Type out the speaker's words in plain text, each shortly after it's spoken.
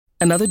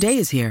Another day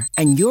is here,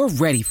 and you're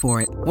ready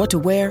for it. What to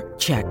wear?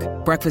 Check.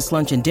 Breakfast,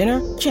 lunch, and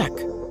dinner? Check.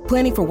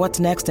 Planning for what's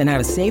next and how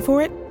to save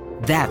for it?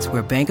 That's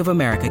where Bank of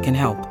America can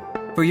help.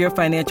 For your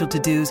financial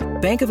to-dos,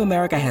 Bank of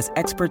America has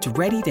experts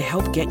ready to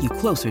help get you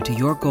closer to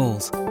your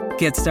goals.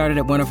 Get started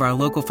at one of our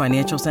local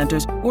financial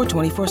centers or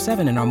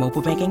 24/7 in our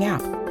mobile banking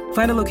app.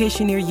 Find a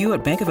location near you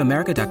at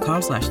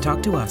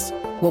bankofamerica.com/talktous.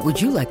 What would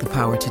you like the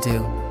power to do?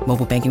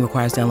 Mobile banking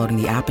requires downloading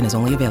the app and is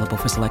only available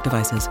for select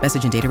devices.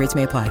 Message and data rates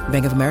may apply.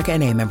 Bank of America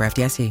N.A., member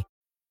FDIC.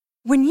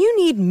 When you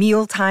need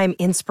mealtime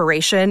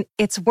inspiration,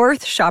 it's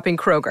worth shopping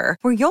Kroger,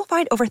 where you'll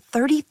find over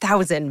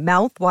 30,000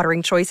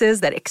 mouth-watering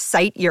choices that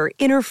excite your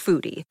inner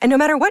foodie. And no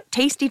matter what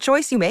tasty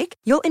choice you make,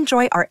 you'll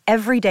enjoy our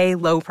everyday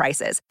low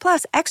prices,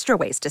 plus extra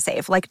ways to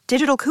save, like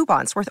digital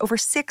coupons worth over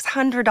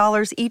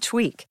 $600 each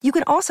week. You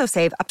can also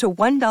save up to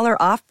 $1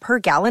 off per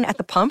gallon at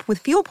the pump with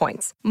fuel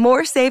points.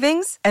 More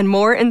savings and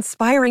more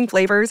inspiring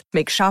flavors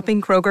make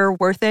shopping Kroger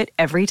worth it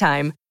every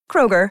time.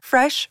 Kroger,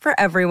 fresh for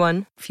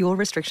everyone. Fuel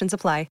restrictions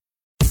apply.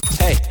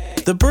 Hey,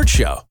 The Burt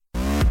Show.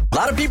 A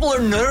lot of people are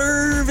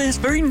nervous,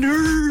 very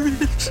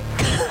nervous,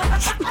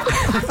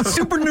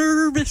 super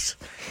nervous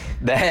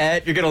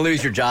that you're going to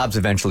lose your jobs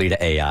eventually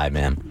to AI,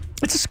 man.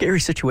 It's a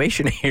scary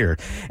situation here.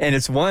 And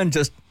it's one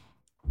just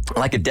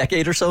like a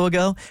decade or so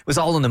ago. It was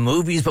all in the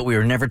movies, but we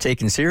were never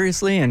taken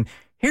seriously. And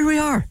here we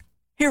are.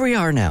 Here we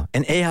are now.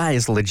 And AI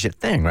is a legit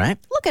thing, right?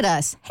 Look at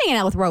us, hanging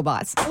out with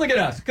robots. Look at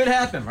us. Could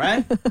happen,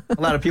 right?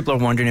 A lot of people are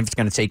wondering if it's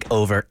going to take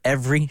over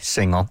every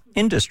single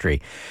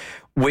industry,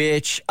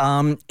 which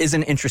is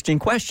an interesting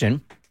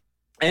question.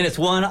 And it's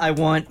one I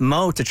want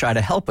Mo to try to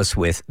help us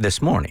with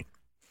this morning.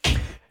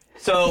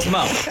 So,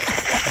 Mo.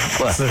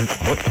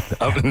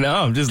 No,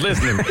 I'm just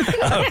listening.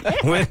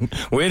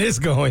 Where this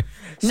going?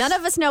 None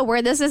of us know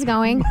where this is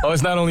going. Oh,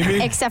 it's not only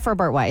me? Except for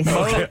Burt Weiss.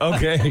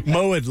 Okay.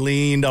 Mo had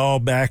leaned all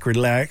back,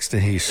 relaxed,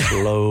 and he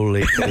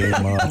slowly came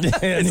up.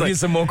 Get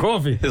some more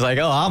coffee. He's like,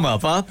 oh, I'm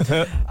up, huh?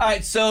 All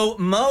right, so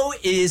Mo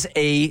is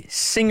a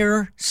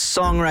singer,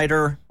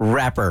 songwriter,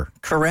 rapper,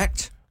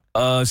 correct?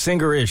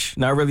 Singer-ish.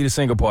 Not really the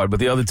singer part, but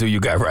the other two you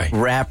got right.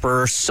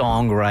 Rapper,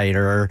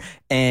 songwriter,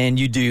 and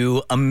you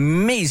do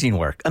amazing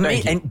work.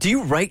 Thank you. And do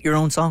you write your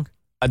own song?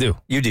 I do.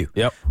 You do?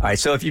 Yep. All right,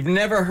 so if you've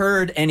never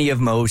heard any of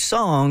Mo's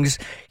songs,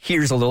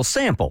 here's a little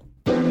sample.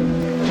 How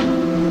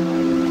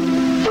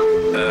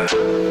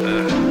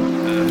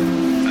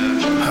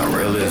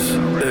real is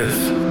this?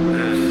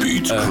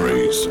 Beats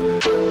craze.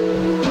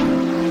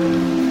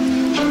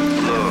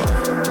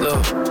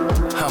 Look,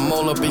 I'm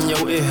all up in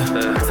your ear.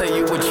 Tell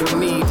you what you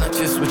need, not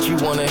just what you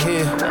wanna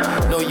hear.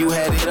 Know you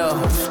had it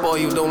all,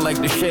 spoiled, don't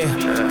like to share.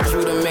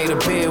 You done made a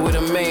pair with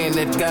a man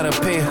that got a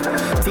pair.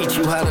 Teach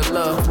you how to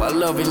love while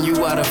loving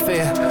you out of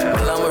fear.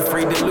 Well, I'm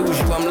afraid to lose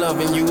you, I'm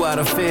loving you out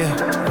of fear.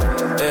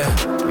 Yeah,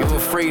 you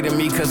afraid of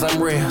me cause I'm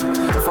rare.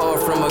 Far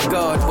from a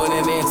god, but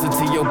an answer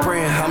to your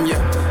prayer. I'm your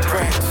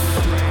prince.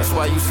 That's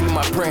why you see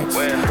my prints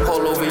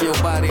all over your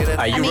body.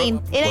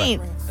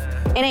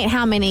 It ain't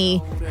how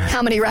many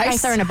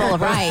rice are in a bowl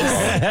of rice.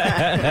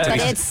 But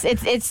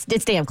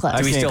it's damn close.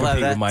 Do we still have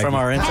that from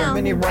our intern? How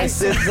many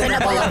rices in a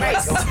bowl of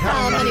rice?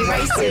 How many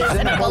rices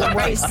in a bowl of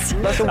rice?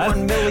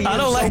 I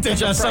don't like that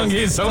y'all sung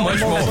here so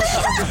much more.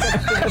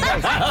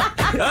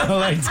 I don't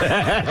like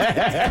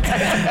that.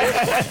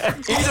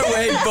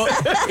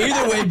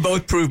 Either way,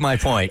 both prove my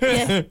point.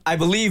 Yeah. I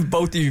believe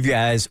both of you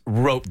guys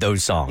wrote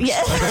those songs.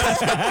 Yeah.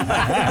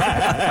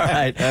 All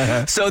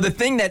right. So the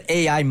thing that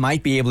AI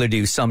might be able to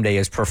do someday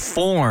is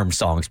perform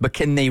songs, but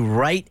can they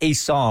write a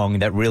song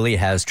that really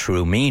has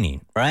true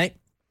meaning, right?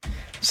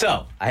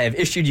 So I have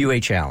issued you a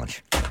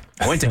challenge.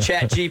 I went to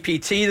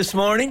ChatGPT this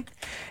morning,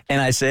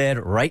 and I said,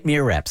 write me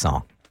a rap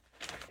song.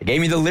 It gave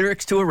me the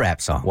lyrics to a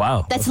rap song.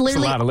 Wow. That's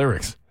literally a lot of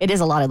lyrics. It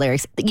is a lot of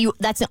lyrics.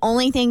 That's the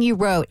only thing you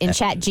wrote in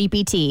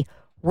ChatGPT.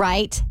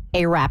 Write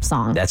a rap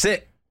song. That's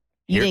it.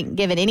 You didn't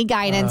give it any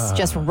guidance,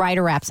 just write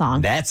a rap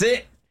song. That's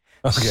it.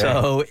 Okay.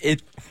 So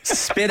it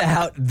spit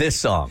out this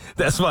song.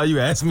 That's why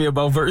you asked me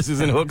about verses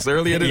and hooks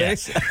earlier today?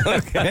 Yes.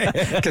 Okay.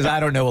 Because I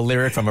don't know a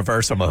lyric from a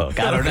verse from a hook.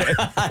 I don't know.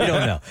 I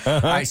don't know.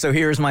 All right, so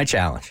here's my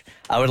challenge.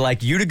 I would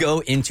like you to go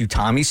into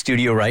Tommy's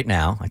studio right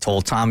now. I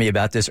told Tommy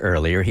about this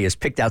earlier. He has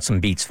picked out some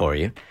beats for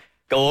you.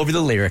 Go over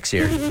the lyrics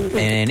here,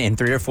 and in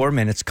 3 or 4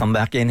 minutes, come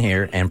back in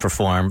here and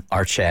perform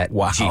our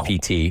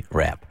GPT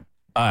rap.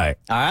 All right.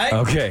 All right?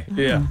 Okay,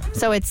 yeah.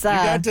 So it's You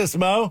got this,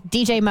 Mo?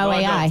 DJ Mo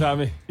I got AI. it,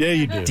 Tommy. Yeah,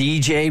 you do.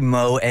 DJ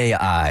Mo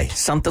AI.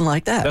 Something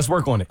like that. Let's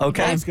work on it.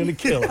 Okay. It's going to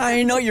kill it.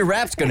 I know your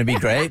rap's going to be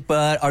great,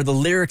 but are the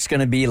lyrics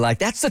going to be like,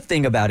 that's the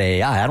thing about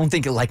AI. I don't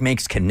think it like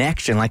makes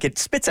connection. Like it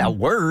spits out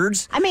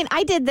words. I mean,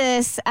 I did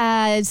this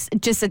as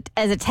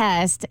a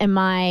test in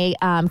my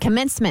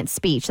commencement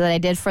speech that I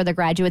did for the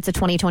graduates of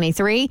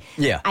 2023.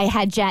 Yeah. I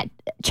had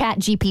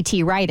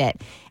ChatGPT write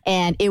it.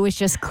 And it was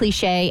just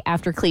cliche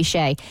after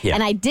cliche. Yeah.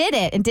 And I did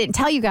it and didn't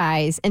tell you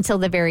guys until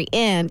the very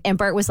end. And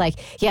Bert was like,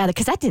 yeah,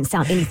 because that didn't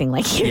sound anything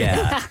like you.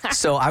 Yeah.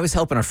 So I was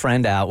helping a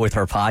friend out with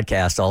her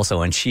podcast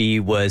also, and she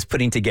was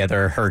putting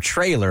together her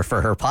trailer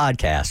for her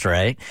podcast,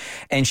 right?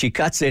 And she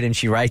cuts it and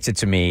she writes it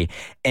to me.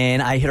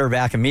 And I hit her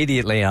back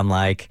immediately. I'm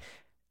like,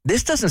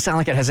 this doesn't sound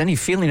like it has any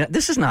feeling.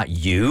 This is not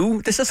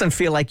you. This doesn't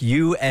feel like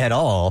you at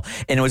all.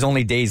 And it was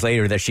only days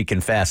later that she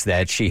confessed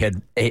that she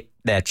had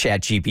that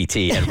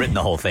ChatGPT had written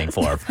the whole thing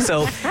for her.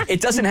 So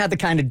it doesn't have the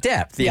kind of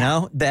depth, you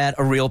know, that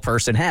a real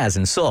person has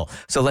in soul.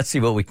 So let's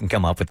see what we can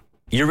come up with.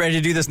 You ready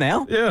to do this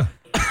now? Yeah.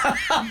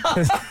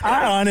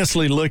 I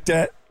honestly looked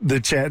at the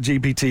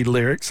ChatGPT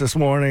lyrics this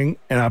morning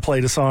and I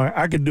played a song.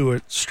 I could do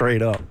it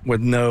straight up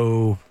with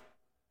no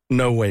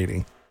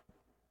waiting.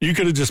 You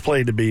could have just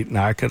played the beat and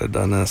I could have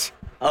done this.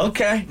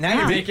 Okay. Now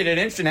you're making it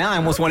interesting. Now I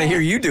almost want to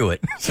hear you do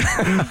it.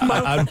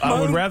 I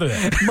would rather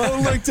that. Mo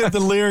looked at the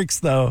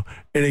lyrics, though,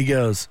 and he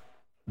goes,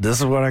 this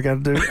is what I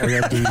got to do? I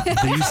got to do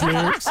these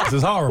lyrics? This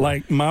is horrible.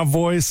 Like, my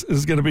voice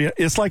is going to be...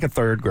 It's like a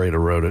third grader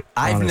wrote it.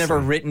 I've honestly. never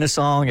written a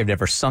song. I've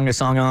never sung a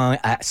song on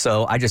it.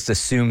 So I just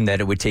assumed that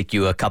it would take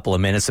you a couple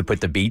of minutes to put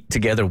the beat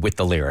together with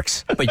the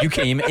lyrics. But you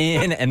came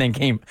in and then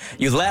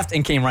you left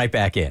and came right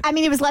back in. I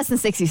mean, it was less than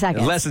 60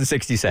 seconds. Less than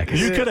 60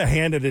 seconds. You could have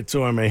handed it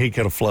to him and he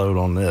could have flowed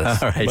on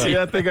this. All right. But-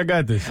 Yeah, I think I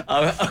got this.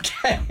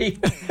 Okay.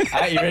 All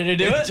right, you ready to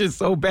do It's it? just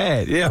so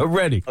bad. Yeah, I'm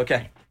ready.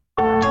 Okay.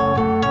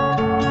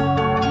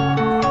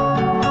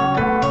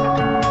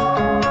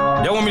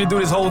 Y'all want me to do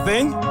this whole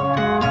thing?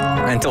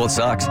 Until it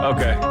sucks.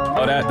 Okay.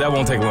 Oh, that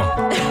won't take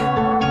long.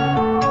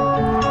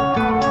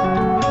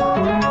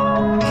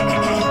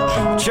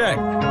 Check.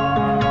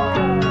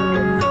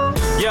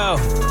 Yo,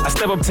 I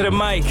step up to the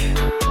mic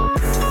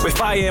with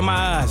fire in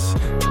my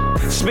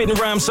eyes. Spitting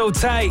rhymes so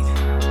tight,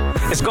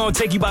 it's gonna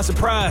take you by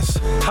surprise.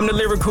 I'm the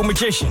lyrical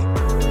magician.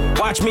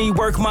 Watch me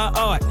work my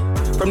art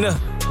from the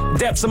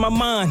depths of my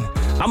mind.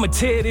 I'ma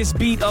tear this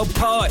beat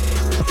apart.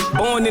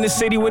 Born in a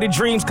city where the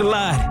dreams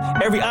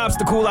collide. Every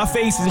obstacle I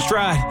face is in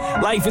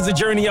stride. Life is a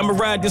journey, I'ma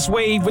ride this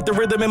wave. With the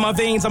rhythm in my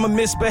veins, I'ma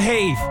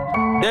misbehave.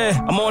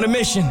 Yeah, I'm on a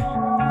mission.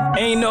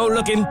 Ain't no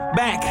looking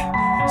back.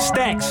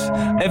 Stacks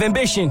of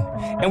ambition,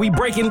 and we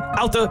breaking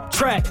out the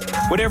track.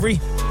 With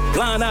every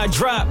line I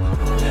drop,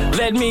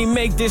 let me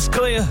make this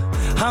clear.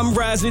 I'm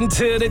rising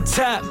to the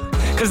top,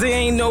 cause there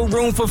ain't no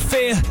room for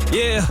fear.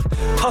 Yeah,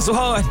 hustle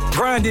hard,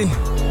 grinding.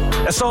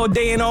 That's all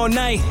day and all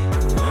night.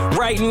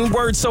 Writing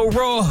words so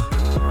raw,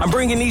 I'm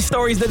bringing these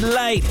stories to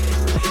light.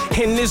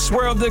 In this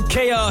world of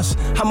chaos,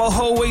 I'ma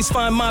always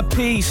find my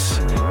peace.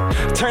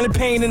 Turn the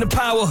pain into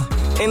power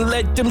and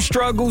let them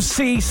struggles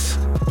cease.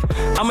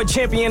 I'm a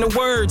champion of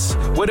words,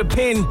 with a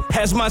pen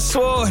has my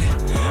sword.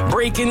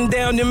 Breaking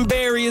down them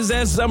barriers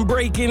as I'm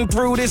breaking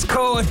through this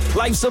chord.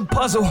 Life's a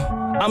puzzle,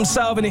 I'm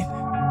solving it.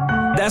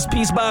 That's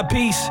piece by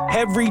piece,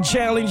 every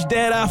challenge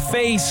that I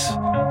face,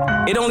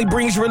 it only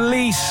brings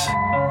release.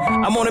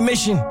 I'm on a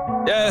mission,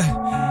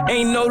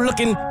 ain't no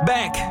looking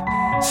back.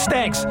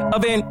 Stacks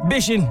of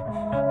ambition,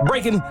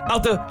 breaking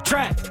out the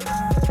track.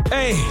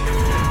 Hey.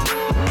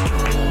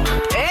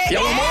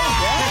 Yellow more?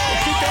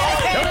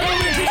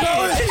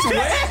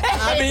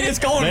 I mean, it's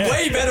going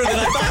way better than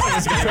I thought it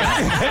was going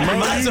to.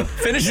 Might as well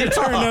finish it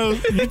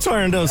off. You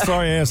turned those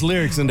sorry-ass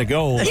lyrics into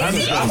gold. I'm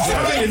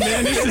sorry,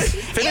 man.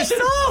 Finish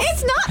it off.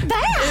 It's not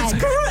bad. It's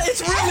good.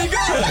 It's really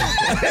good.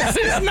 This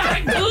is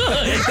not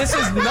good.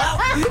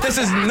 This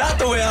is not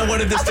the way I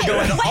wanted this to go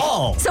at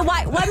all. So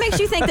what makes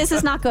you think this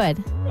is not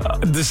good?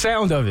 The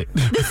sound of it.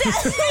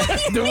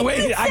 The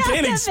way I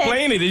can't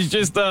explain it. It's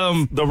just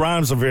The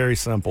rhymes are very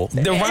simple.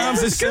 the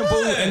rhymes is simple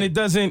and it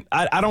doesn't.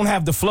 I don't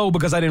have the flow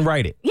because I didn't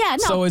write it. Yeah,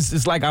 no. So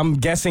it's like I'm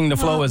guessing the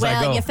flow as I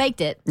go. Well, you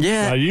faked it.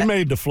 Yeah. You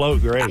made the flow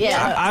great.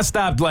 Yeah. I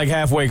stopped like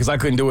halfway because I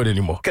couldn't do it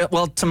anymore.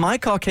 Well, to my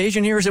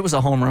Caucasian ears, it was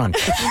a home run. Woo,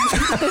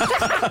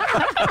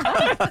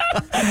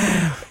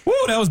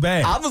 that was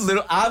bad. I'm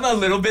a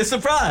little bit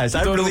surprised. I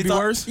thought it really would be thought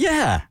worse?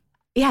 Yeah.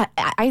 Yeah,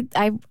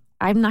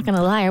 I'm not going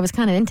to lie. I was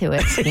kind of into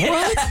it. What? Really?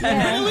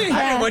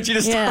 I didn't want you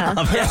to stop.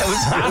 Yeah. Yeah, it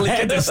was really I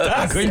had good. to stop.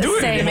 I couldn't do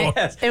it Same. anymore.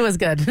 It was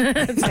good.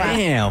 It's fine.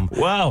 Damn.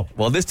 Wow.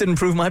 Well, this didn't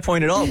prove my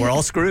point at all. We're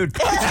all screwed.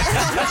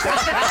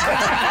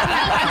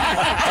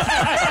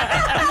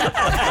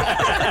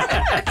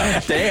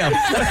 Damn.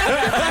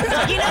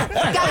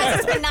 Guys,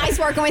 it's been nice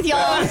working with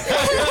y'all.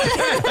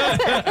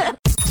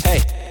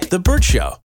 Hey, The Bert Show.